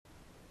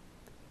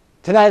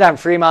Tonight on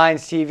Free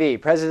Minds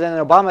TV, President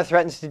Obama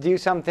threatens to do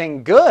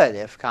something good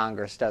if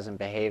Congress doesn't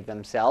behave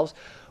themselves.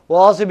 We'll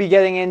also be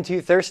getting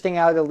into thirsting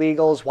out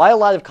illegals, why a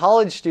lot of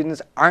college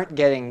students aren't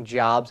getting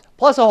jobs,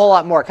 plus a whole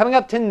lot more coming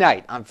up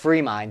tonight on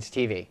Free Minds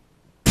TV.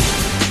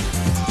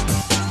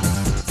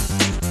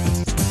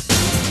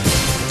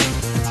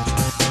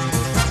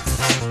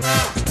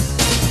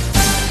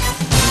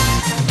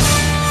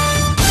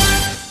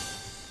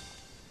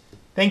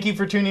 Thank you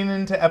for tuning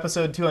in to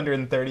episode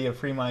 230 of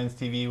Free Minds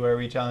TV, where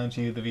we challenge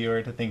you, the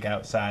viewer, to think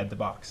outside the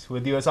box.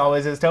 With you, as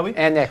always, is Toby.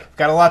 And Nick. We've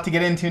got a lot to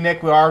get into,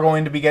 Nick. We are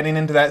going to be getting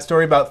into that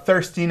story about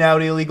thirsting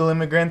out illegal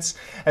immigrants,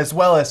 as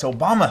well as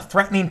Obama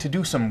threatening to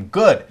do some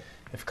good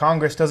if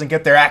Congress doesn't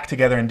get their act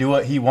together and do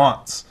what he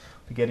wants.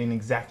 We're getting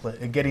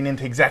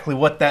into exactly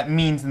what that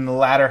means in the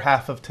latter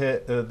half of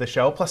the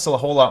show, plus a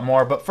whole lot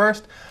more. But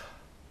first,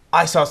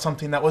 I saw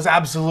something that was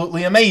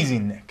absolutely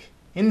amazing, Nick.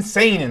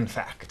 Insane, in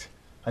fact.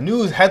 A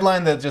news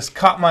headline that just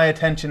caught my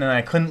attention and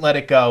I couldn't let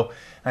it go.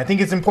 And I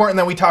think it's important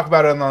that we talk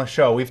about it on the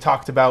show. We've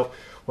talked about,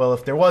 well,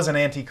 if there was an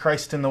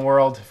Antichrist in the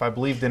world, if I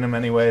believed in him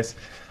anyways,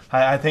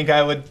 I think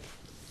I would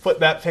put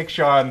that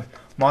picture on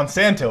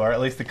Monsanto, or at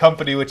least the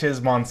company which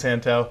is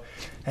Monsanto.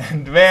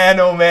 And man,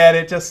 oh man,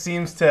 it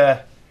seems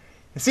to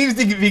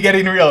be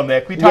getting real,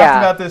 Nick. We talked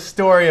about this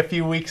story a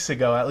few weeks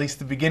ago, at least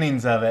the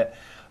beginnings of it,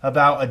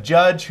 about a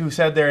judge who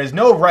said there is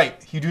no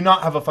right, you do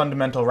not have a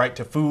fundamental right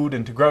to food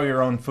and to grow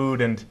your own food,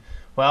 and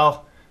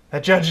well,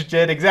 that judge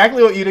did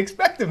exactly what you'd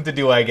expect him to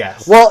do, I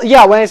guess. Well,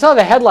 yeah, when I saw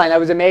the headline, I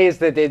was amazed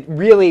that it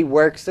really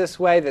works this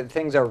way, that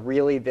things are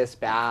really this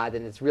bad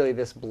and it's really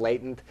this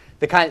blatant.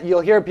 You'll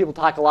hear people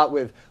talk a lot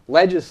with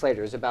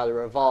legislators about a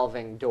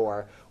revolving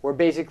door, where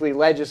basically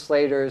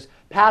legislators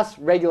pass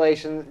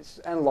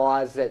regulations and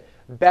laws that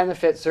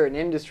benefit certain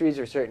industries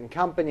or certain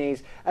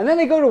companies, and then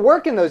they go to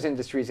work in those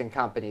industries and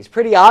companies,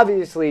 pretty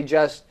obviously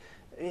just,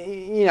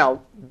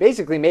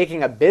 basically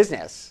making a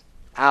business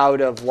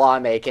out of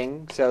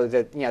lawmaking, so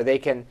that they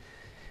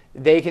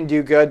can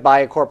do good by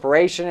a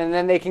corporation, and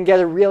then they can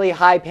get a really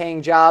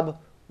high-paying job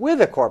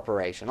with a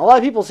corporation. A lot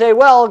of people say,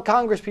 well,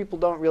 Congress people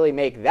don't really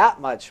make that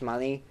much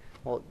money.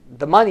 Well,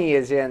 the money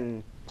is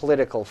in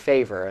political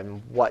favor and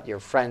what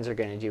your friends are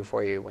going to do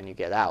for you when you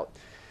get out.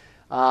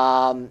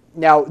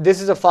 Now,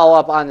 this is a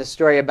follow-up on the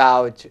story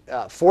about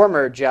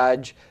former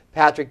Judge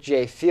Patrick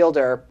J.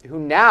 Fielder, who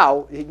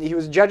now, he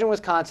was a judge in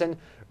Wisconsin,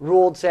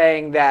 ruled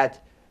saying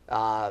that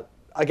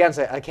against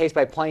a case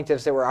by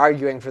plaintiffs that were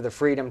arguing for the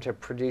freedom to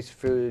produce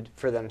food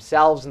for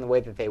themselves in the way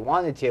that they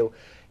wanted to.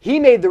 He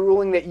made the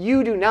ruling that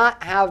you do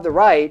not have the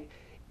right,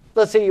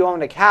 let's say you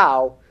own a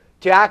cow,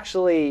 to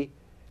actually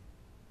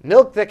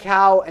milk the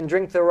cow and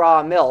drink the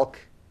raw milk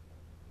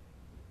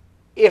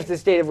if the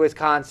state of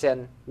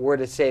Wisconsin were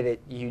to say that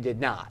you did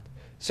not.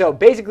 So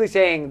basically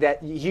saying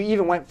that he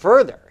even went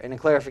further in a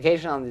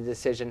clarification on the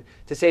decision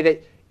to say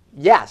that,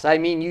 yes, I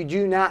mean, you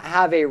do not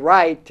have a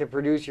right to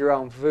produce your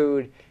own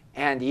food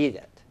and eat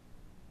it.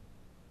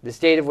 The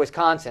state of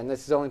Wisconsin,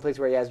 this is the only place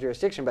where he has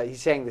jurisdiction, but he's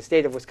saying the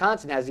state of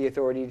Wisconsin has the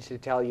authority to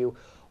tell you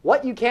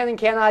what you can and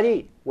cannot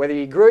eat, whether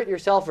you grew it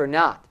yourself or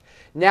not.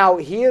 Now,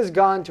 he has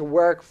gone to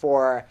work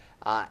for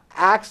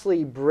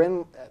Axley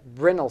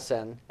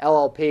Brynildsen,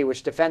 LLP,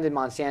 which defended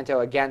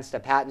Monsanto against a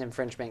patent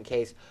infringement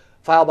case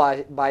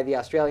filed by the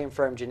Australian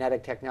firm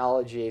Genetic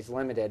Technologies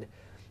Limited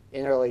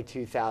in early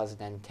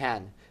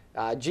 2010.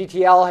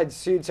 GTL had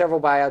sued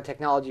several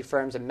biotechnology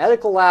firms, a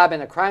medical lab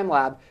and a crime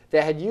lab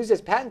that had used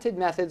its patented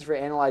methods for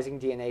analyzing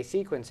DNA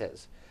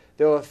sequences.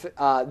 Though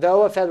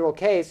a federal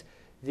case,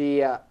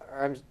 the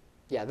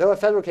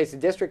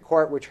district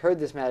court which heard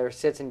this matter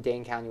sits in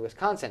Dane County,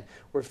 Wisconsin,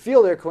 where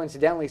Fielder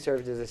coincidentally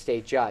served as a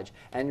state judge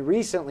and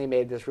recently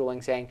made this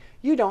ruling saying,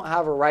 you don't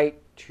have a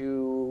right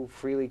to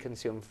freely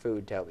consume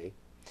food, Toby.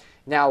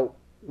 Now,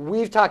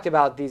 we've talked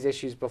about these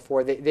issues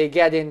before. They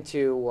get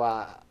into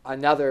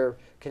another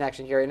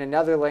connection here. In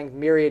another link,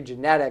 Myriad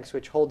Genetics,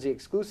 which holds the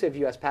exclusive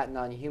U.S. patent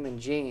on human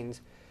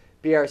genes,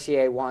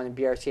 BRCA1 and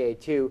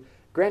BRCA2,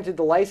 granted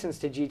the license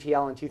to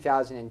GTL in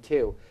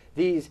 2002.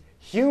 These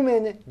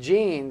human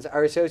genes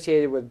are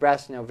associated with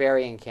breast and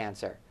ovarian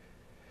cancer.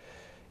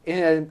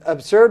 In an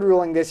absurd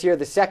ruling this year,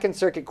 the Second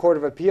Circuit Court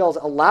of Appeals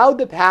allowed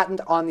the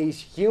patent on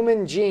these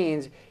human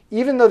genes,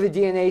 even though the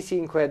DNA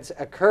sequence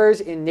occurs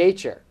in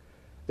nature.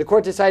 The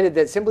court decided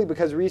that simply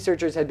because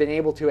researchers had been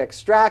able to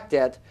extract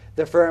it,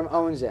 the firm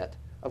owns it.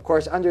 Of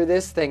course, under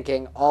this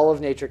thinking, all of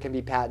nature can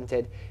be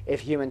patented if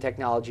human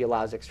technology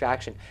allows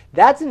extraction.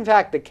 That's in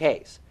fact the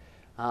case.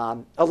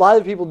 A lot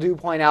of people do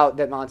point out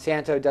that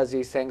Monsanto does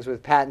these things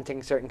with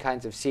patenting certain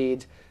kinds of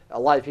seeds. A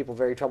lot of people are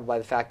very troubled by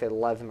the fact that a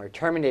lot of them are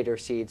Terminator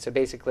seeds. So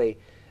basically,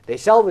 they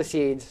sell the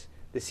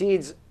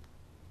seeds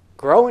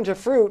grow into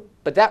fruit,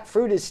 but that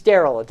fruit is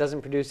sterile. It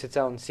doesn't produce its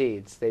own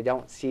seeds. They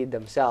don't seed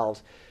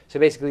themselves. So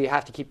basically, you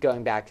have to keep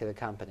going back to the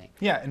company.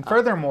 Yeah, and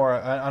furthermore,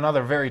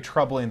 another very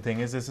troubling thing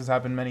is this has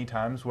happened many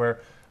times where,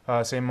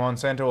 say,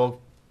 Monsanto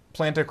will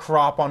plant a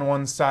crop on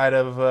one side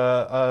of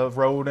a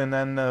road, and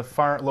then the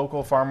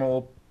local farmer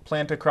will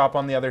plant a crop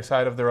on the other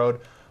side of the road.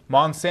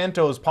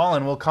 Monsanto's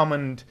pollen will come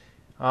and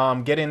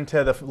get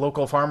into the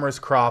local farmer's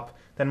crop,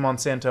 then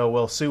Monsanto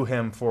will sue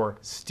him for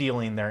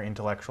stealing their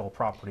intellectual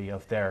property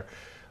of their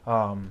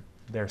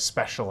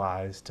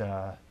specialized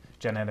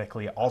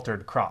genetically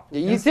altered crop.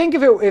 You think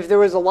if there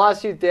was a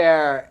lawsuit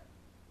there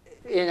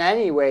in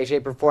any way,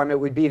 shape, or form, it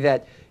would be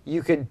that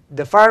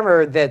the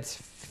farmer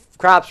that's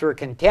crops were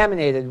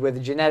contaminated with a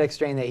genetic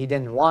strain that he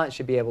didn't want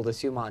should be able to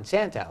sue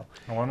Monsanto.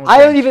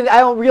 I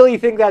don't really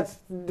think that's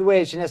the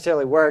way it should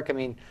necessarily work. I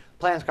mean,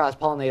 plants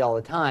cross-pollinate all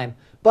the time,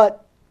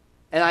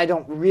 and I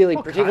don't really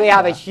particularly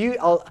have a huge.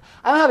 I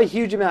don't have a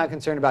huge amount of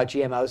concern about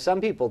GMOs.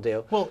 Some people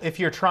do. Well, if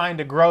you're trying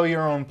to grow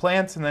your own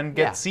plants and then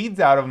get seeds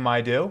out of them,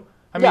 I do.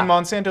 I mean,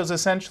 Monsanto's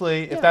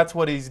essentially, if that's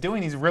what he's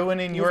doing, he's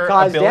ruining your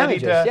ability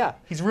to.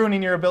 He's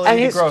ruining your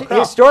ability to grow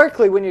crops.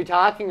 Historically, when you're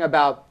talking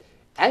about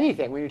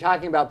anything, when you're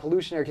talking about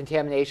pollution or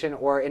contamination,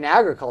 or in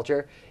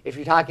agriculture, if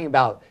you're talking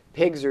about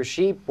pigs or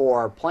sheep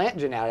or plant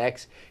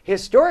genetics,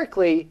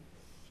 historically,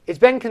 it's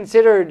been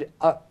considered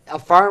a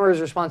farmer's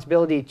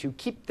responsibility to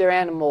keep their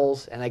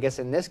animals, and I guess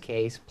in this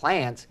case,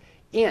 plants,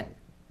 in.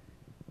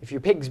 If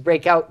your pigs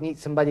break out and eat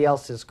somebody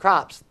else's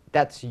crops,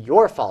 that's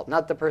your fault,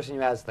 not the person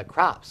who has the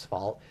crops'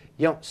 fault.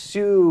 You don't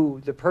sue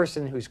the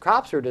person whose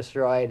crops were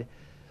destroyed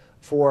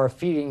for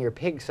feeding your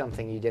pig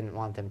something you didn't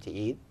want them to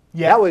eat.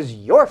 Yeah. That was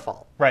your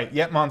fault. Right,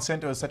 yet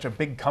Monsanto is such a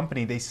big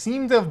company. They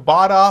seem to have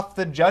bought off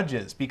the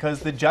judges because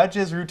the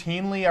judges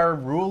routinely are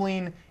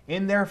ruling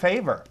in their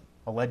favor.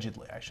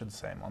 Allegedly, I should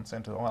say.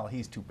 Monsanto, well,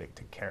 he's too big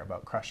to care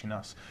about crushing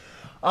us.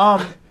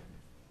 Oh,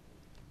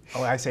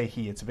 I say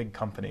he. It's a big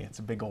company. It's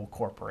a big old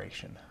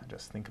corporation. I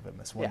just think of him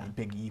as one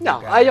big evil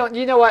guy. I don't.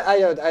 You know what? I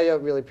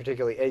don't really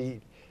particularly.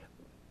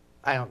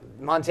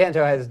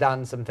 Monsanto has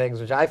done some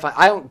things which I find.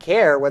 I don't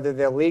care whether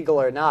they're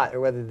legal or not, or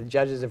whether the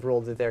judges have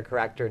ruled that they're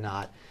correct or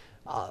not.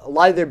 A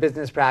lot of their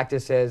business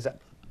practices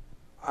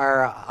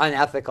are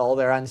unethical.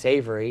 They're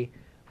unsavory.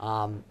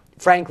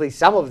 Frankly,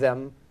 some of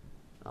them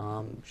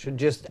should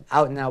just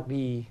out and out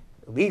be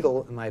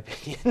illegal, in my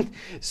opinion.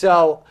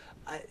 So,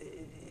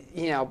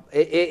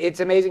 it's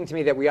amazing to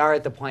me that we are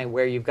at the point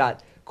where you've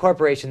got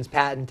corporations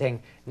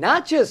patenting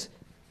not just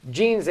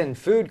genes in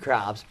food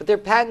crops, but they're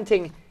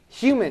patenting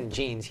human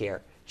genes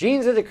here,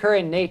 genes that occur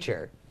in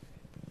nature.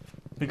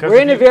 Because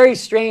we're in a very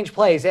strange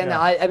place, and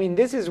I mean,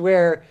 this is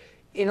where,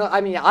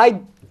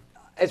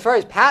 as far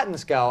as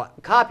patents go,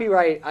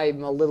 copyright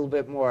I'm a little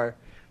bit more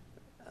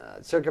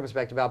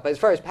circumspect about, but as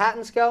far as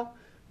patents go,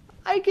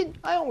 I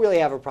don't really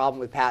have a problem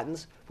with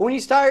patents. But when you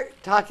start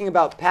talking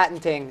about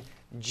patenting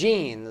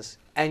genes,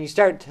 and you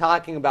start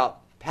talking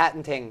about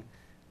patenting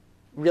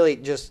really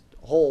just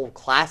whole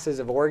classes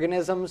of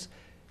organisms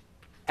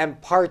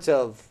and parts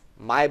of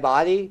my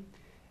body,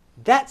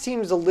 that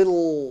seems a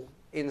little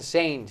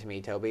insane to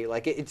me, Toby.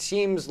 Like, it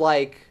seems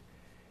like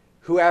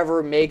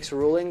whoever makes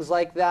rulings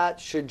like that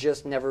should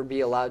just never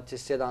be allowed to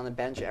sit on a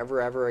bench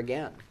ever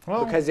again.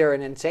 Well, because they're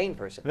an insane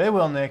person. They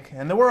will, Nick.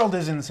 And the world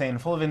is insane,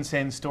 full of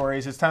insane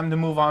stories. It's time to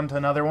move on to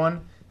another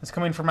one. It's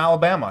coming from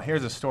Alabama.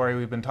 Here's a story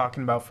we've been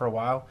talking about for a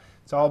while.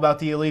 It's all about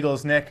the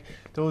illegals, Nick.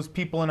 Those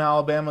people in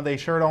Alabama, they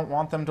sure don't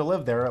want them to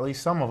live there, at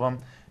least some of them.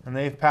 And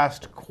they've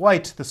passed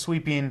quite the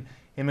sweeping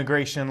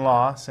immigration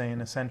law, saying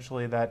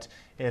essentially that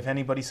if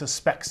anybody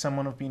suspects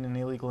someone of being an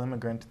illegal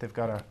immigrant, they've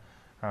got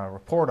to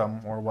report them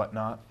or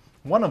whatnot.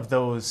 One of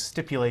those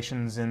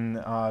stipulations in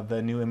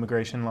the new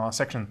immigration law,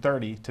 Section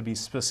 30 to be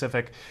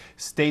specific,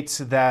 states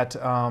that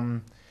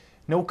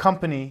no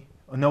company,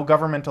 no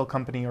governmental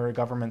company or a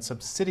government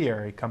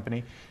subsidiary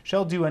company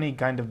shall do any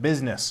kind of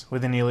business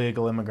with an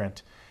illegal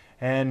immigrant.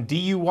 And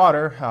DU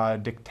Water,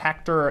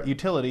 Dictator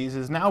Utilities,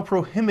 is now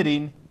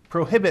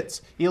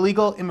prohibits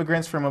illegal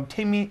immigrants from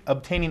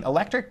obtaining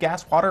electric,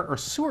 gas, water, or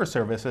sewer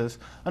services,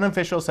 an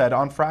official said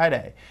on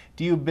Friday.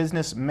 DU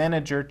Business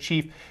Manager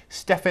Chief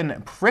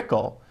Stefan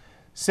Prickle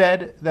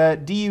said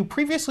that DU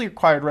previously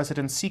required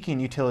residents seeking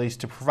utilities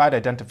to provide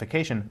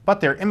identification, but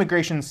their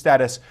immigration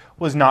status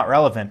was not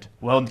relevant.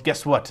 Well,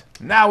 guess what?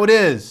 Now it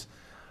is.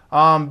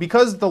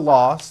 Because the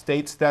law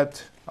states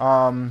that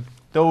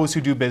those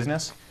who do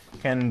business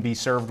can be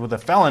served with a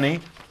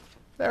felony,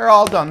 they're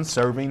all done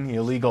serving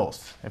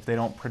illegals if they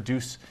don't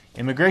produce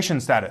immigration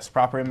status,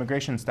 proper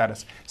immigration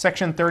status.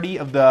 Section 30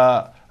 of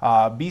the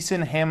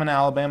Beeson, Hammond,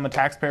 Alabama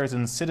Taxpayers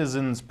and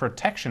Citizens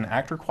Protection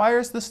Act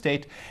requires the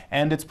state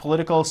and its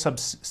political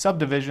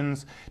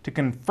subdivisions to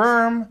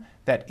confirm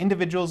that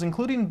individuals,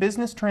 including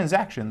business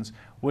transactions,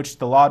 which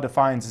the law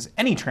defines as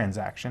any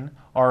transaction,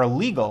 are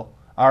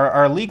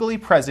legally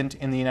present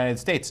in the United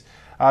States.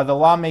 The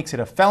law makes it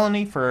a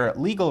felony for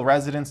legal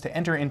residents to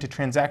enter into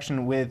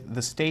transaction with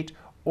the state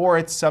or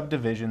its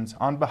subdivisions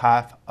on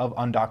behalf of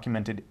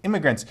undocumented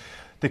immigrants.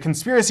 The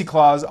conspiracy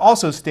clause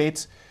also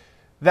states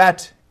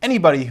that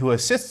anybody who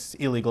assists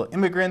illegal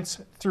immigrants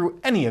through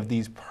any of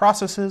these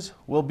processes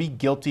will be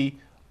guilty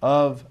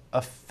of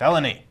a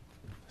felony.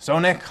 So,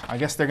 Nick, I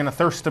guess they're going to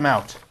thirst them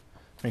out.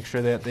 Make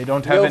sure that they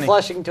don't have no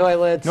flushing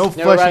toilets, no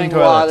flushing running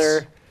toilets,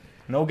 water,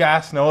 no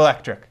gas, no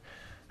electric.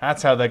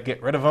 That's how they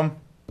get rid of them.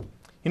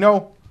 You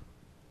know,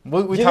 Do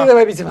you think there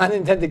might be some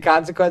unintended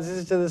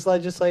consequences to this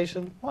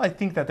legislation? Well, I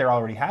think that there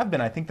already have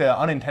been. I think the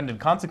unintended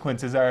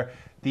consequences are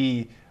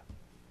the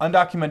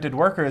undocumented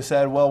workers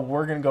said, well,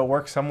 we're going to go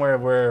work somewhere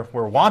where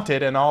we're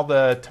wanted, and all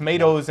the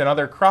tomatoes and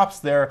other crops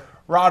there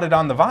rotted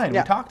on the vine.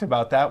 Yeah. We talked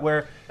about that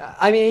where...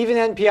 I mean,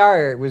 even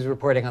NPR was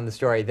reporting on the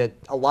story that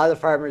a lot of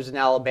farmers in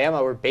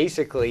Alabama were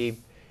basically,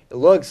 it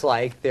looks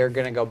like they're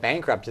going to go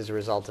bankrupt as a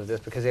result of this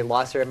because they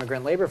lost their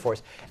immigrant labor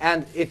force.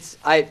 And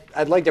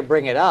I'd like to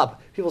bring it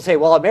up. People say,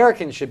 well,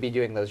 Americans should be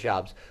doing those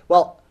jobs.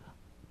 Well,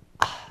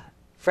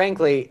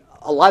 frankly,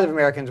 a lot of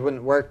Americans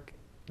wouldn't work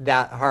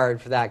that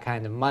hard for that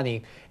kind of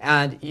money.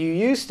 And you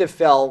used to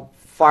fill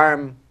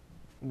farm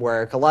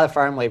work, a lot of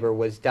farm labor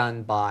was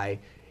done by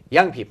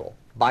young people,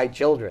 by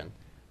children.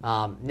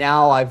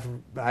 Now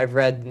I've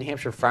read New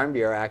Hampshire Farm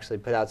Bureau actually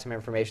put out some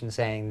information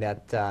saying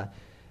that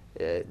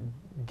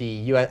the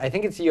US, I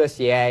think it's the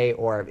USDA,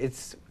 or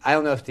I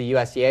don't know if the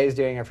USDA is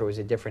doing it or if it was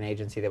a different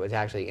agency that was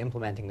actually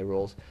implementing the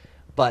rules.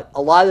 But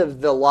a lot of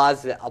the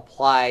laws that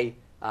apply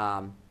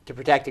to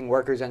protecting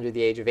workers under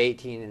the age of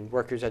 18 and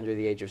workers under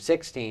the age of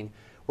 16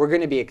 were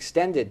going to be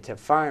extended to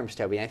farms,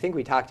 Toby. And I think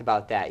we talked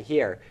about that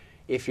here.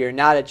 If you're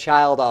not a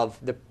child of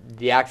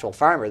the actual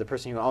farmer, the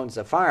person who owns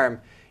the farm,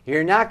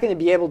 you're not going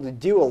to be able to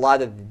do a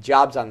lot of the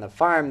jobs on the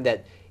farm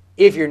that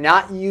if you're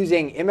not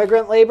using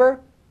immigrant labor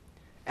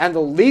and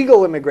the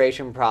legal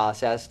immigration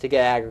process to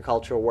get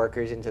agricultural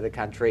workers into the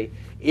country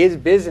is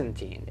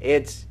Byzantine.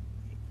 It's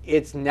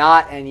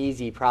not an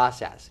easy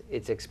process.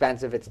 It's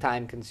expensive, it's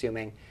time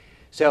consuming.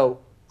 So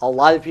a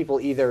lot of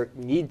people either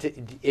need to,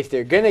 if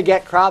they're going to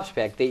get crops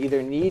picked, they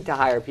either need to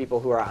hire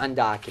people who are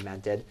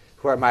undocumented,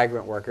 who are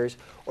migrant workers,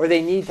 or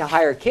they need to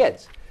hire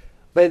kids.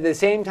 But at the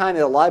same time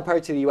that a lot of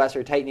parts of the U.S.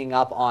 are tightening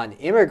up on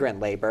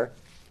immigrant labor,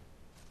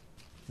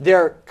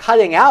 they're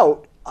cutting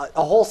out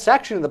a whole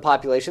section of the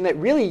population that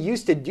really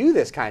used to do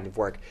this kind of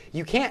work.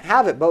 You can't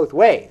have it both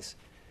ways.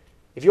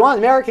 If you want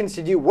Americans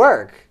to do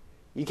work,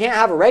 you can't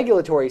have a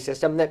regulatory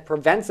system that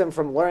prevents them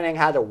from learning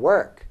how to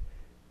work.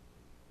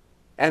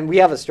 And we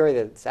have a story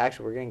that's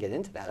actually, we're going to get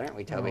into that, aren't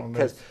we, Toby?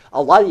 Because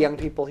a lot of young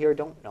people here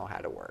don't know how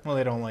to work. Well,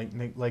 they don't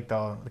like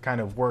the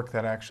kind of work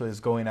that actually is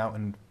going out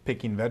and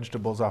picking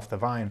vegetables off the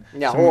vine.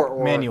 Yeah,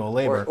 or manual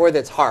labor. Or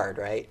that's hard,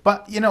 right?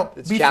 But, you know,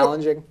 it's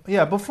challenging.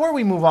 Yeah, before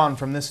we move on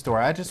from this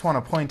story, I just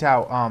want to point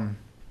out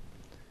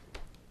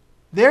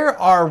there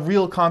are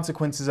real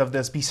consequences of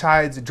this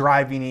besides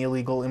driving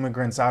illegal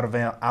immigrants out of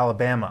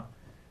Alabama.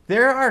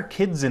 There are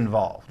kids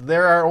involved.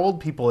 There are old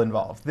people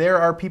involved. There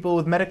are people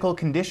with medical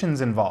conditions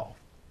involved.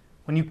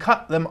 When you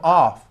cut them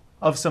off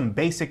of some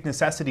basic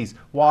necessities,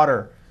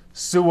 water,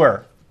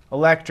 sewer,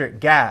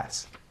 electric,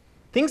 gas,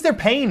 things they're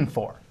paying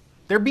for.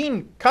 They're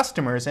being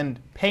customers and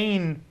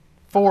paying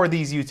for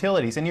these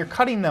utilities, and you're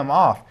cutting them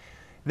off.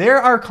 There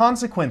are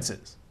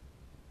consequences.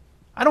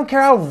 I don't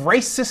care how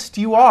racist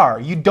you are.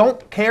 You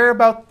don't care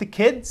about the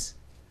kids?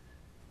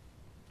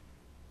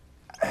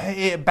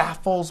 It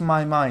baffles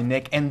my mind,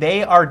 Nick. And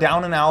they are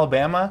down in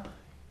Alabama.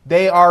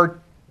 They are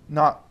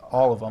not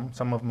all of them.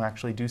 Some of them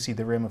actually do see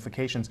the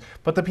ramifications.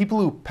 But the people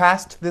who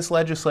passed this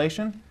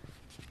legislation,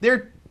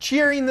 they're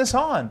cheering this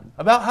on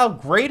about how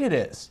great it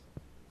is,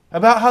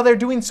 about how they're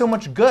doing so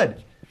much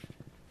good.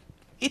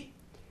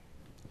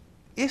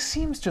 It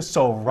seems just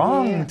so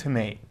wrong to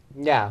me.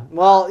 Yeah.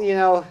 Well, you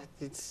know,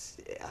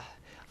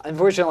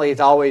 unfortunately,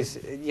 it's always,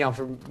 you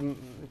know,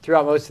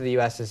 throughout most of the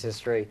U.S.'s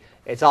history,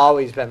 it's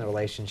always been the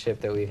relationship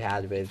that we've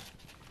had with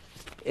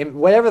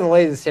whatever the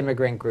latest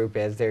immigrant group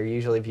is. They're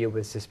usually viewed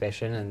with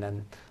suspicion, and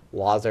then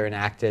laws are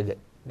enacted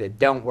that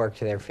don't work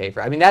to their favor.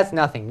 I mean, that's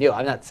nothing new.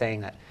 I'm not saying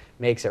that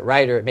makes it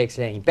right or it makes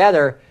it any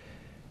better,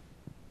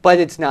 but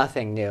it's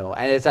nothing new.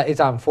 And it's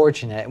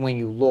unfortunate when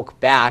you look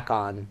back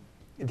on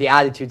the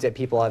attitudes that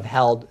people have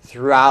held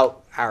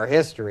throughout our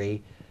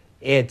history.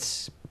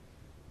 It's,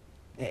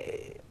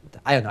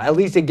 I don't know, at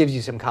least it gives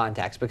you some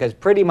context, because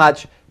pretty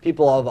much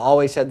people have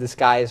always said the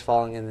sky is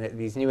falling and that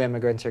these new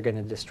immigrants are going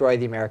to destroy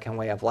the American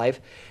way of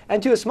life.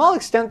 And to a small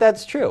extent,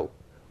 that's true.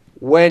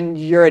 When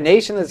you're a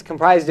nation that's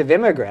comprised of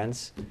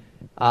immigrants,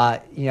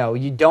 you know,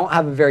 we don't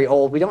have a very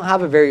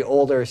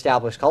old or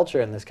established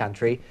culture in this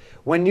country.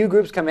 When new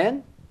groups come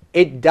in,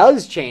 it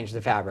does change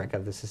the fabric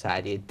of the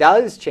society. It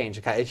does change.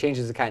 It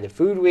changes the kind of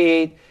food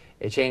we eat.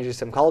 It changes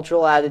some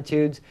cultural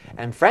attitudes.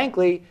 And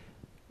frankly,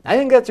 I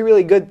think that's a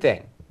really good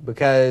thing,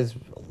 because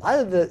a lot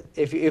of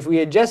if we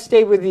had just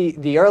stayed with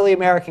the early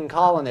American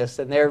colonists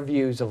and their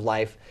views of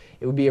life,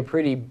 it would be a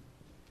pretty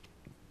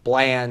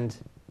bland,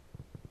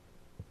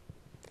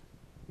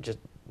 just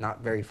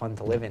not very fun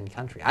to live in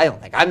country. I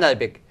don't think. I'm not a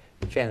big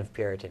fan of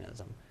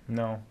Puritanism.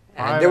 No.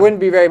 And there wouldn't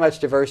be very much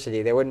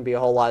diversity. There wouldn't be a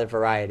whole lot of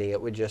variety.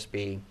 It would just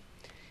be,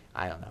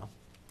 I don't know.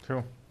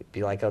 True. It'd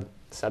be like a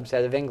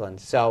subset of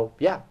England. So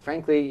yeah,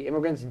 frankly,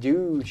 immigrants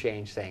do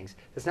change things.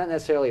 It's not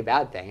necessarily a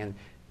bad thing. And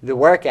the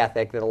work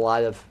ethic that a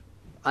lot of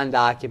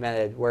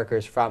undocumented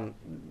workers from,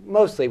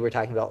 mostly we're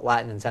talking about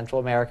Latin and Central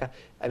America,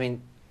 I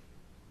mean,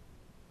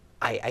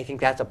 I think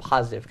that's a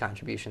positive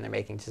contribution they're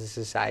making to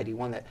society,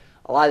 one that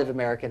a lot of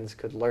Americans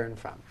could learn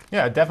from.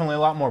 Yeah, definitely a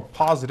lot more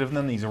positive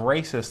than these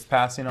racists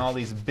passing all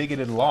these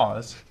bigoted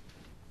laws.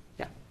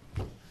 Yeah.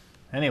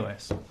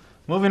 Anyways,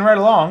 moving right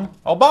along,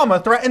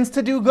 Obama threatens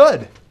to do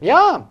good.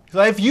 Yeah.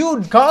 So if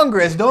you,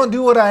 Congress, don't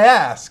do what I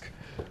ask,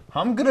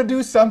 I'm going to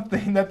do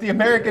something that the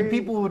American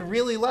people would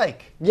really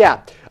like.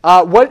 Yeah.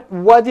 What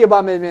the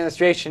Obama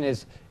administration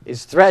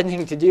is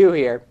threatening to do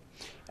here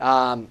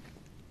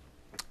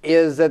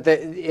is that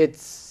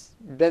it's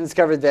been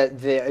discovered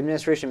that the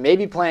administration may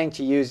be planning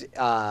to use,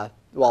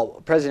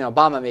 President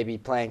Obama may be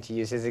planning to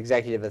use his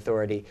executive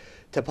authority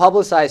to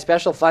publicize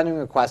special funding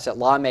requests that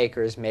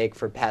lawmakers make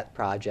for pet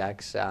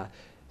projects.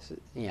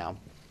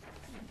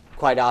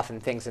 Quite often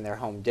things in their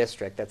home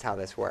district. That's how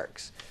this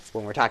works.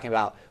 When we're talking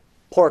about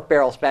pork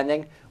barrel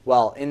spending,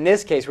 well, in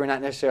this case, we're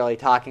not necessarily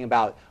talking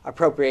about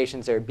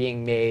appropriations that are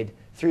being made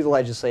through the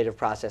legislative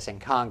process in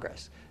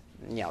Congress.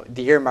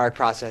 The earmark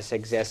process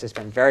exists. It's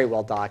been very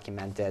well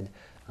documented.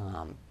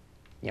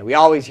 We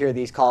always hear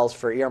these calls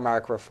for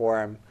earmark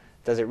reform.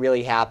 Does it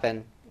really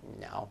happen?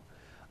 No.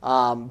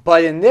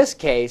 But in this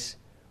case,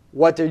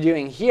 what they're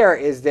doing here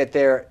is that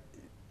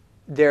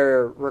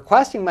they're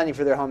requesting money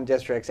for their home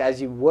districts as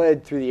you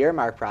would through the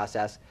earmark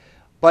process,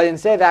 but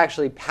instead of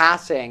actually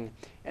passing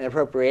an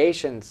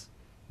appropriations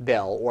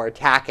bill or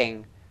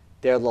tacking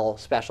their little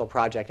special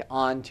project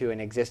onto an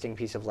existing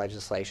piece of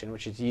legislation,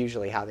 which is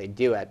usually how they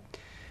do it,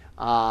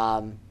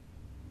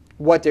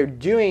 what they're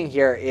doing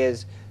here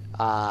is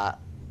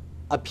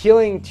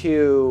appealing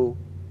to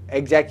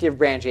executive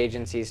branch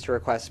agencies to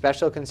request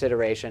special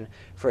consideration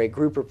for a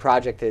group or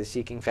project that is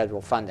seeking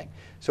federal funding.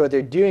 So what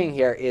they're doing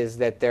here is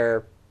that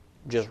they're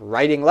just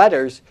writing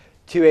letters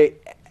to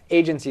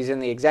agencies in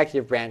the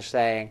executive branch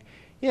saying,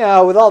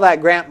 with all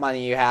that grant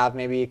money you have,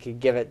 maybe you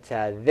could give it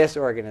to this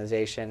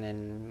organization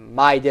in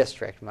my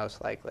district,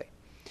 most likely.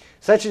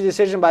 Such a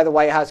decision by the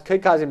White House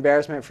could cause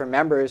embarrassment for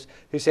members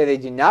who say they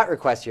do not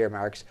request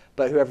earmarks,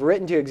 but who have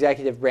written to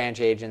executive branch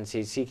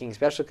agencies seeking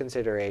special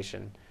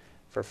consideration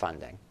for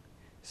funding.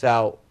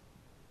 So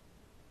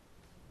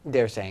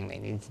they're saying they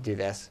need to do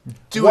this.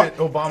 Do it,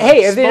 Obama.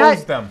 Hey, if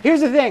expose them.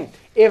 Here's the thing: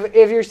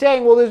 if you're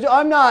saying, well,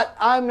 I'm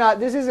not.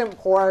 This isn't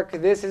pork.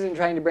 This isn't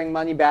trying to bring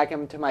money back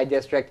into my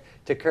district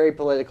to curry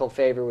political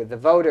favor with the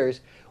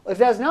voters. If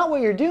that's not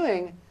what you're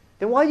doing,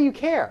 then why do you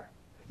care?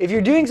 If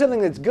you're doing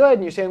something that's good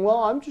and you're saying,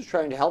 well, I'm just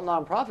trying to help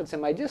nonprofits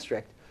in my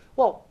district,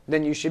 well,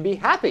 then you should be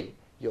happy.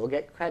 You'll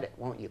get credit,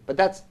 won't you? But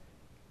that's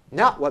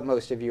not what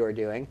most of you are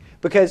doing,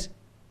 because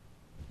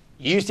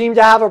you seem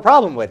to have a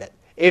problem with it.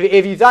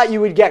 If you thought you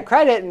would get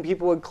credit and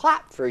people would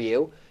clap for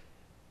you,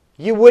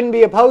 you wouldn't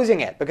be opposing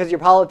it because you're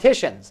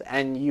politicians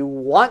and you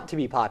want to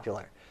be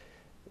popular.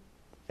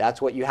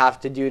 That's what you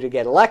have to do to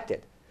get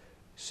elected.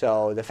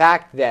 So the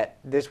fact that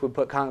this would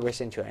put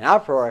Congress into an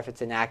uproar if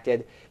it's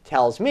enacted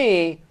tells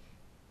me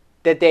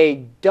that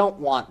they don't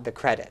want the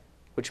credit,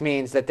 which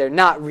means that they're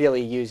not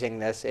really using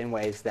this in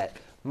ways that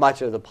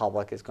much of the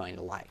public is going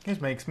to like. This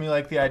makes me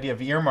like the idea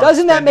of earmarks.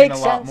 Doesn't that make a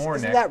lot sense? more,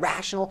 Isn't Nick. that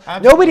rational?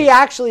 Absolutely. Nobody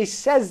actually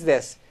says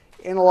this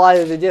in a lot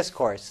of the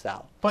discourse,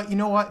 though. But you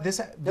know what? This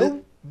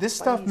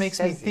stuff makes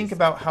me think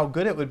about how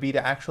good it would be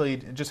to actually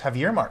just have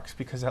earmarks,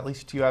 because at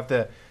least you have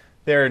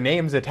their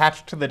names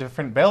attached to the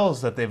different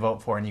bills that they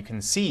vote for, and you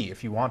can see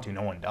if you want to.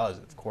 No one does,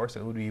 of course.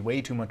 It would be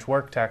way too much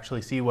work to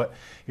actually see what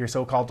your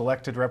so-called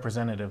elected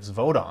representatives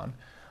vote on.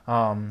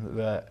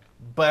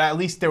 But at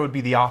least there would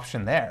be the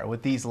option there.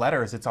 With these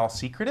letters, it's all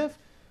secretive.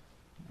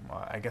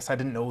 I guess I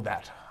didn't know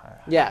that.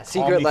 Yeah,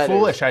 secret letters.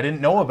 Foolish. I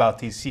didn't know about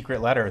these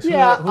secret letters.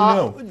 Yeah,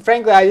 who knew?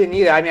 Frankly, I didn't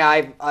either. I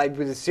mean, I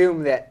would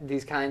assume that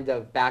these kind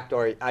of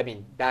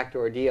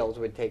backdoor deals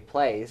would take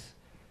place,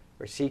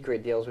 or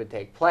secret deals would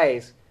take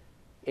place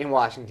in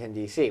Washington,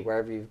 D.C.,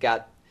 wherever you've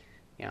got,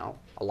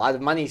 a lot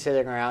of money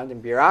sitting around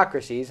in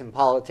bureaucracies and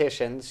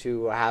politicians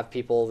who have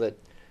people that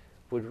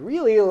would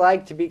really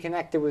like to be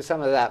connected with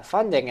some of that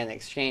funding in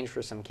exchange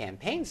for some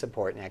campaign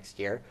support next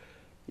year.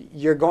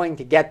 You're going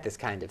to get this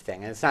kind of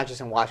thing. And it's not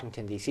just in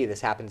Washington, D.C. This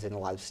happens in a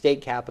lot of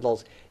state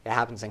capitals. It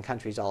happens in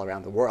countries all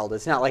around the world.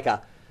 It's not like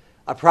a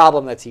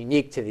problem that's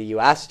unique to the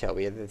U.S.,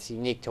 Toby, that's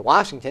unique to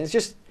Washington. It's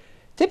just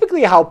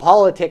typically how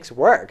politics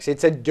works.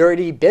 It's a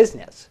dirty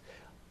business.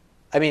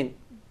 I mean,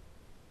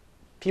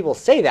 people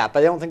say that, but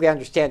I don't think they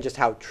understand just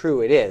how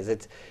true it is.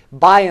 It's,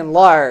 by and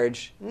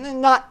large,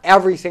 not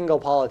every single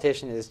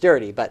politician is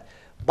dirty, but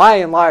by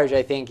and large,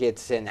 I think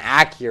it's an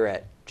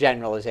accurate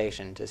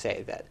generalization to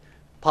say that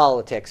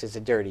politics is a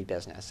dirty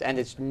business, and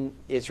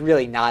it's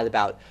really not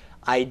about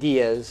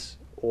ideas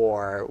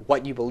or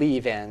what you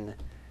believe in.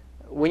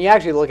 When you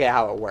actually look at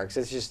how it works,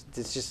 it's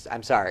just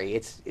I'm sorry,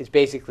 it's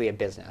basically a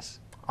business.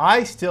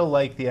 I still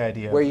like the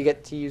idea where you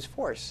get to use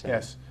force.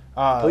 Yes.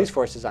 Police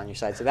force is on your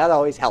side, so that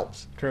always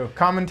helps. True.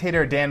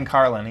 Commentator Dan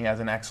Carlin, he has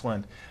an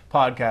excellent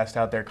podcast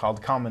out there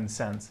called Common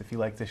Sense. If you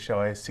like this show,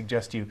 I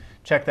suggest you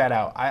check that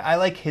out. I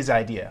like his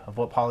idea of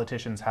what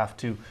politicians have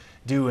to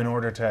do in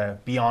order to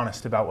be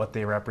honest about what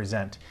they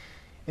represent.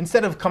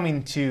 Instead of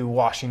coming to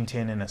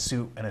Washington in a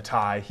suit and a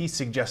tie, he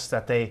suggests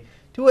that they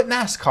do what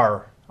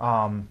NASCAR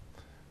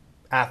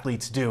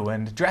athletes do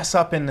and dress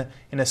up in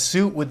a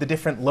suit with the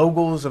different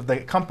logos of the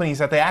companies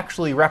that they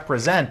actually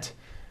represent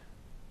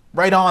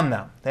right on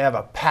them. They have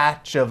a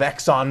patch of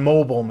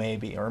ExxonMobil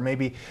maybe, or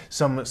maybe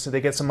so they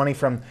get some money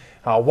from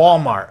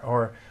Walmart,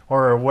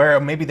 or where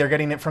maybe they're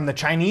getting it from the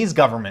Chinese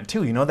government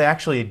too. You know, they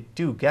actually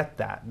do get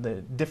that.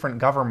 The different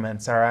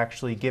governments are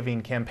actually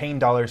giving campaign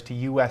dollars to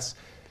U.S.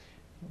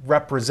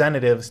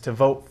 representatives to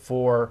vote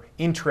for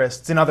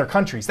interests in other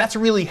countries. That's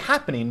really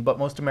happening, but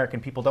most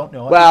American people don't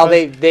know it. Well,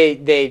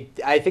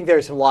 I think there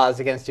are some laws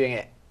against doing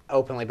it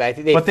openly, but I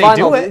think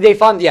they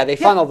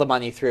funnel the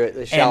money through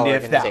the shell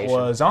organization. And if that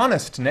was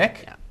honest,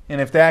 Nick,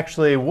 and if they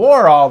actually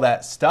wore all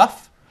that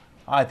stuff,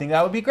 I think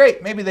that would be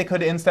great. Maybe they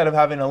could, instead of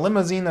having a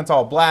limousine that's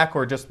all black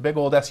or just big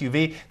old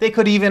SUV, they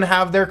could even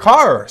have their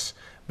cars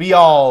be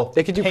all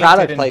They could do painted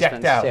product and decked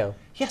placements out. too.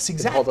 Yes, Hold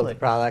exactly. up the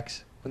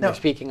products when they're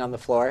speaking on the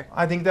floor.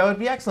 I think that would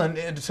be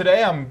excellent.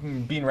 Today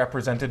I'm being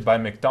represented by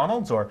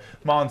McDonald's, or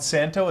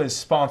Monsanto is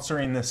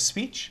sponsoring this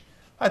speech.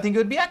 I think it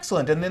would be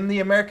excellent. And then the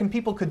American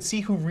people could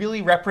see who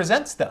really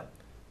represents them.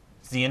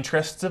 It's the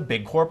interests of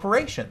big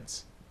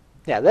corporations.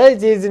 Yeah,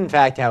 that is in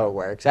fact how it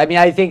works. I mean,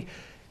 I think,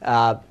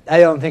 I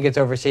don't think it's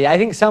overstated. I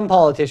think some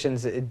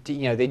politicians, they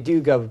do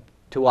go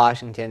to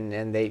Washington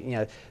and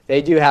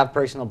they do have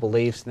personal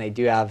beliefs and they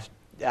do have,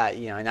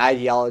 an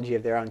ideology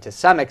of their own to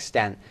some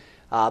extent.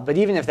 But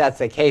even if that's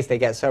the case, they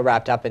get so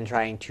wrapped up in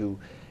trying to,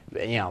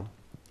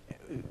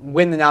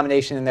 win the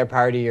nomination in their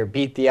party or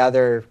beat the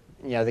other,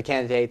 the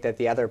candidate that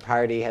the other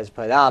party has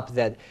put up,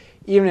 that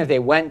even if they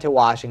went to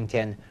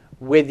Washington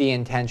with the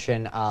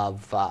intention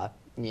of,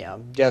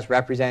 just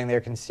representing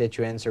their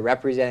constituents or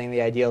representing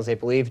the ideals they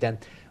believed in,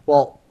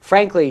 well,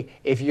 frankly,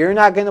 if you're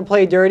not going to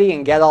play dirty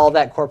and get all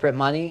that corporate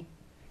money,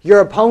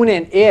 your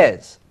opponent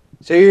is.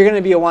 So you're going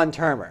to be a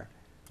one-termer.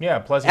 Yeah,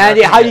 plus.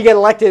 And how do you get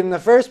elected in the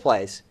first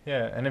place?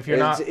 Yeah, and if you're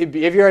not, if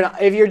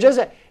you're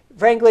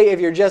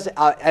just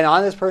an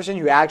honest person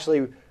who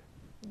actually,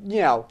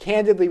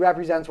 candidly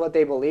represents what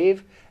they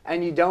believe,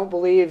 and you don't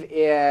believe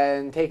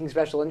in taking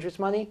special interest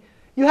money,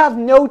 you have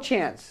no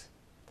chance.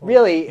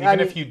 Really,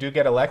 even if you do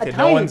get elected,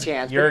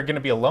 you're going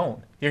to be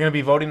alone. You're going to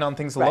be voting on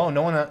things alone.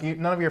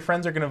 None of your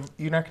friends you're not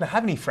going to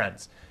have any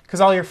friends, because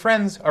all your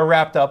friends are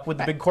wrapped up with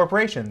the big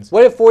corporations.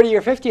 What if 40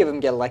 or 50 of them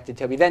get elected,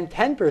 Toby? Then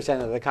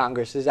 10% of the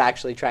Congress is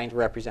actually trying to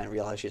represent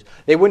real issues.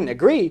 They wouldn't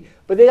agree,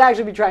 but they'd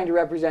actually be trying to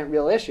represent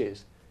real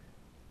issues.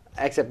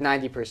 Except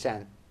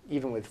 90%,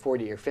 even with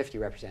 40 or 50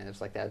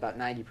 representatives like that, about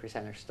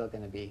 90% are still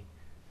going to be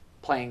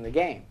playing the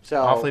game.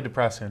 So awfully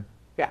depressing.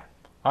 Yeah.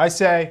 I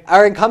say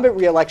our incumbent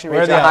re-election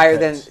rates are higher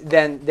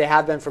than they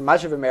have been for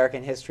much of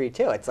American history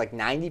too. It's like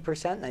 90%,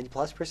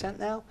 90+%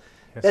 now.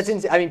 Yes. That's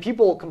insane. I mean,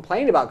 people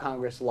complain about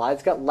Congress a lot.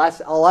 It's got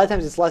less. A lot of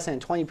times, it's less than a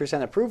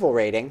 20% approval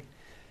rating,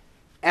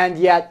 and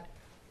yet,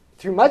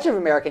 through much of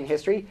American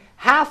history,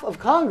 half of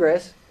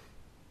Congress,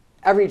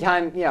 every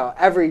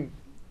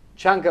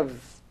chunk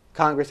of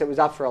Congress that was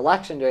up for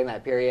election during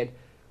that period,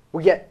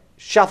 would get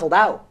shuffled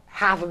out.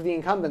 Half of the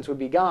incumbents would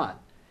be gone.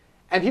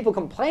 And people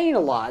complain a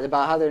lot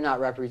about how they're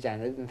not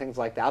represented and things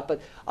like that, but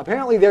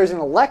apparently there's an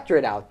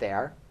electorate out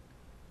there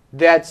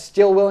that's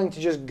still willing to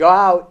just go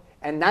out,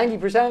 and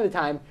 90% of the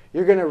time,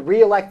 you're going to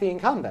re-elect the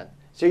incumbent.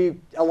 So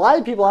a lot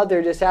of people out there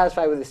are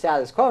dissatisfied with the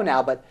status quo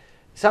now, but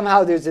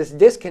somehow there's this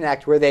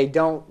disconnect where they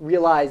don't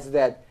realize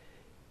that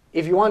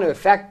if you want to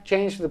affect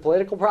change to the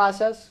political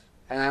process,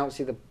 and I don't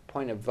see the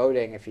point of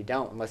voting if you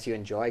don't, unless you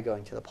enjoy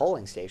going to the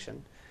polling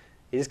station.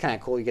 It is kind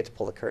of cool. You get to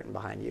pull the curtain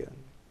behind you.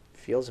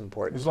 Feels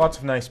important. There's lots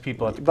of nice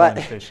people at the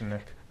polling station,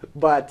 Nick.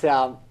 But,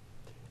 I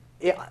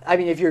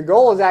mean, if your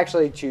goal is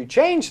actually to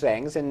change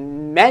things,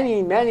 and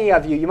many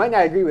of you might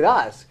not agree with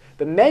us,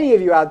 but many of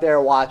you out there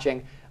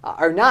watching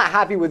are not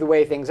happy with the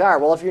way things are.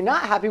 Well, if you're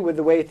not happy with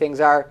the way things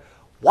are,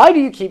 why do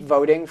you keep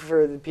voting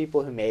for the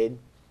people who made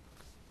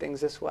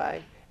things this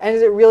way? And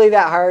is it really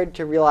that hard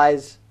to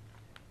realize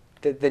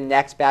that the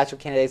next batch of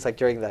candidates, like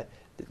during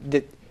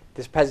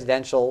this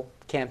presidential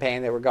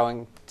campaign that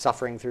we're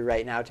suffering through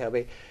right now,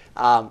 Toby,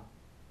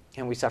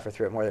 and we suffer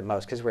through it more than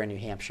most because we're in New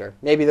Hampshire.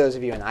 Maybe those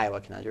of you in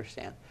Iowa can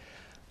understand.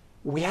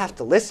 We have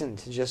to listen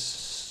to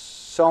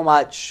just so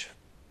much,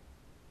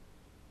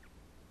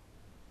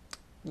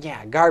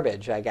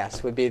 garbage, I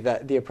guess, would be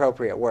the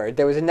appropriate word.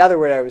 There was another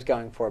word I was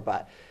going for,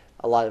 but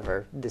a lot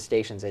of the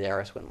stations at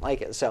Eris wouldn't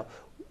like it. So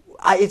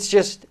I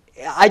just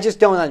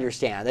don't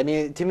understand. I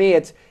mean, to me,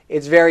 it's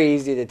very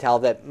easy to tell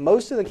that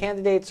most of the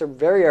candidates are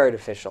very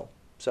artificial.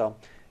 So,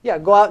 yeah,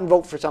 go out and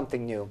vote for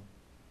something new.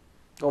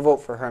 Go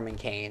vote for Herman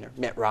Cain or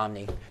Mitt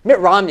Romney. Mitt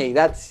Romney,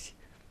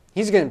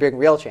 he's going to bring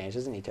real change,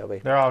 isn't he, Toby?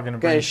 They're all going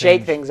to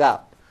shake things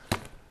up.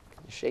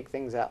 Shake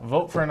things up.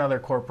 Vote for another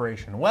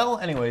corporation. Well,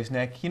 anyways,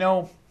 Nick,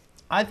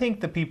 I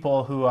think the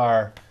people who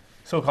are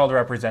so-called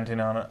representing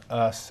on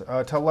us,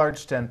 to a large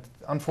extent,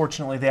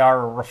 unfortunately, they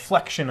are a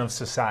reflection of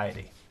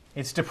society.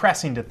 It's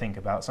depressing to think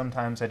about.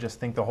 Sometimes I just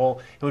think it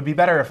would be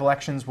better if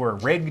elections were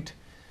rigged.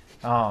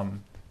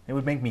 It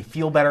would make me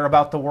feel better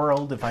about the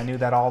world if I knew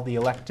that all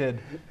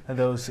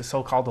those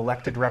so-called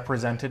elected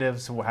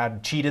representatives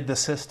had cheated the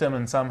system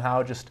and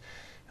somehow just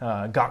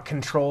got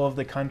control of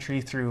the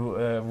country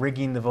through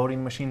rigging the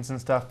voting machines and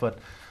stuff, but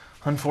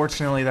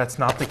unfortunately that's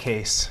not the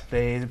case.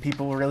 The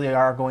people really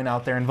are going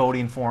out there and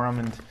voting for them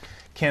and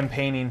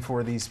campaigning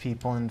for these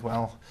people, and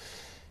well,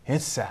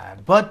 it's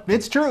sad, but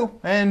it's true.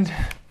 And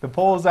the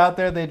polls out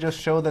there, they just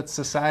show that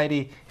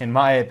society, in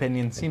my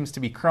opinion, seems to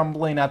be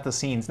crumbling at the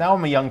seams. Now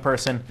I'm a young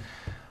person.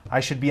 I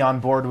should be on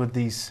board with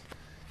these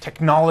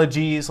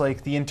technologies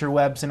like the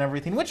interwebs and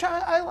everything, which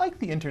I like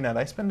the internet.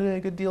 I spend a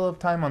good deal of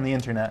time on the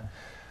internet.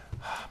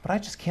 But I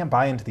just can't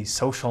buy into these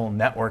social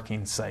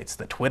networking sites,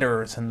 the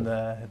Twitters and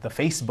the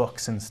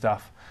Facebooks and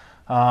stuff.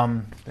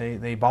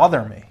 They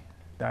bother me.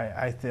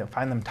 I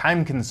find them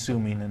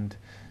time-consuming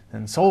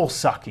and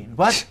soul-sucking.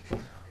 But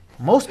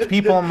most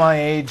people my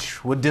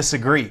age would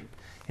disagree.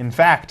 In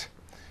fact,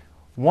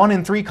 1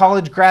 in 3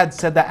 college grads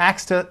said that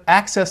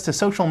access to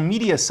social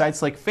media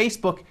sites like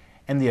Facebook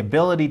and the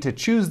ability to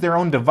choose their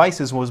own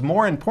devices was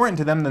more important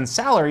to them than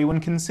salary when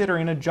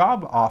considering a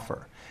job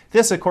offer.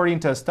 This, according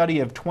to a study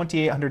of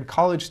 2,800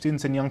 college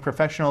students and young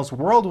professionals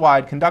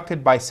worldwide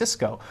conducted by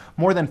Cisco.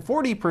 More than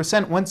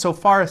 40% went so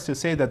far as to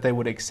say that they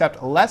would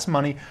accept less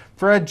money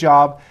for a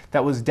job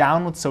that was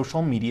down with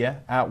social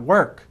media at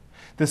work.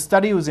 The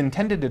study was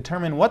intended to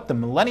determine what the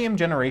millennium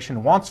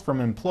generation wants from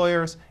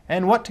employers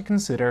and what to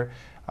consider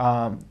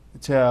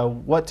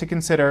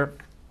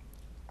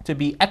to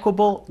be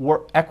equitable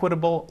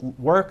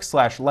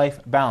work/life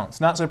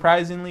balance. Not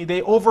surprisingly,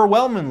 they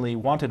overwhelmingly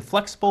wanted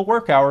flexible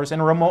work hours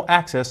and remote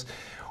access,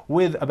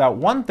 with about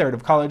 1/3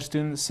 of college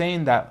students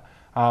saying that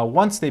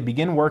once they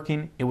begin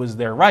working, it was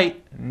their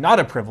right, not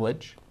a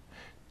privilege,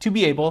 to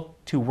be able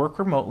to work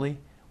remotely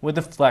with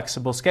a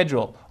flexible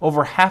schedule.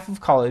 Over half of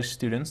college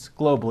students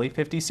globally,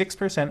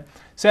 56%,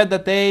 said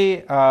that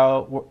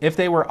if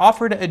they were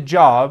offered a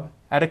job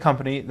at a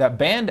company that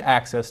banned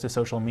access to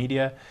social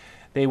media,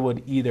 they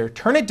would either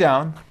turn it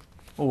down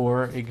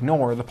or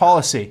ignore the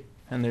policy.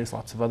 And there's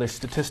lots of other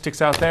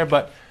statistics out there,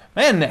 but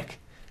man, Nick,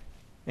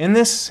 in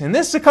this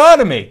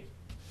economy.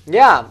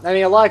 Yeah, I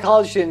mean, a lot of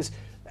college students,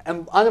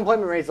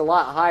 unemployment rate's a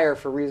lot higher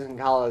for recent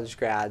college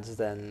grads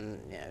than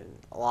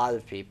a lot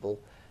of people.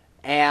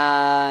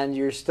 And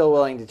you're still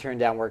willing to turn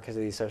down work because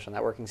of these social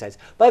networking sites.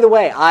 By the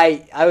way,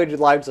 I would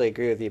largely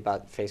agree with you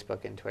about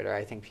Facebook and Twitter.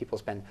 I think people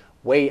spend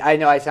I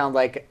know I sound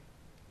like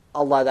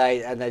a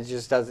Luddite, and that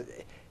just doesn't.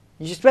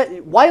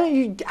 Why don't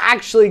you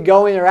actually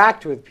go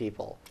interact with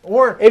people?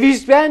 Or if you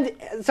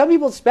some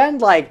people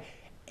spend like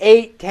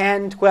 8,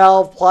 10,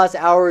 12 plus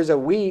hours a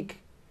week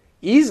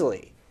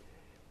easily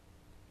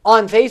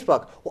on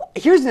Facebook. Well,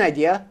 here's an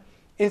idea.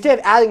 Instead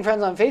of adding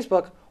friends on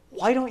Facebook,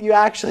 why don't you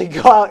actually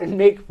go out and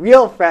make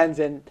real friends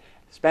and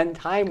spend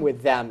time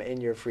with them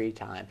in your free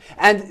time?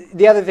 And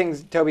the other thing,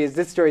 Toby, is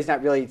this story is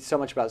not really so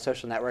much about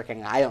social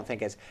networking, I don't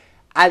think, as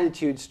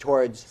attitudes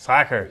towards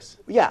slackers.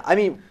 Yeah, I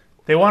mean,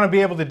 they want to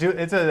be able to do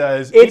it's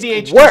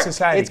ADHD work.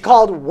 society. It's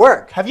called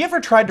work. Have you ever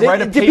tried to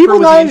write a paper do people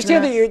with not the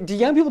understand internet? that? Do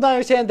young people not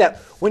understand that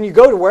when you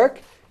go to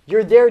work,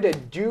 you're there to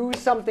do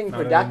something Not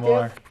productive,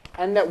 anymore.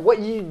 and that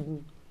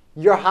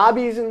your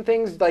hobbies and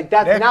things like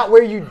that's not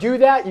where you do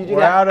that. You do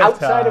that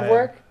outside of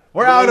work.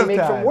 We're out of time.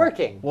 time. From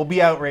working. We'll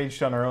be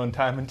outraged on our own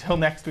time. Until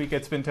next week,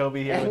 it's been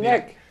Toby here And with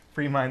Nick.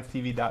 you.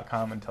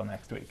 FreeMindsTV.com. Until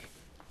next week.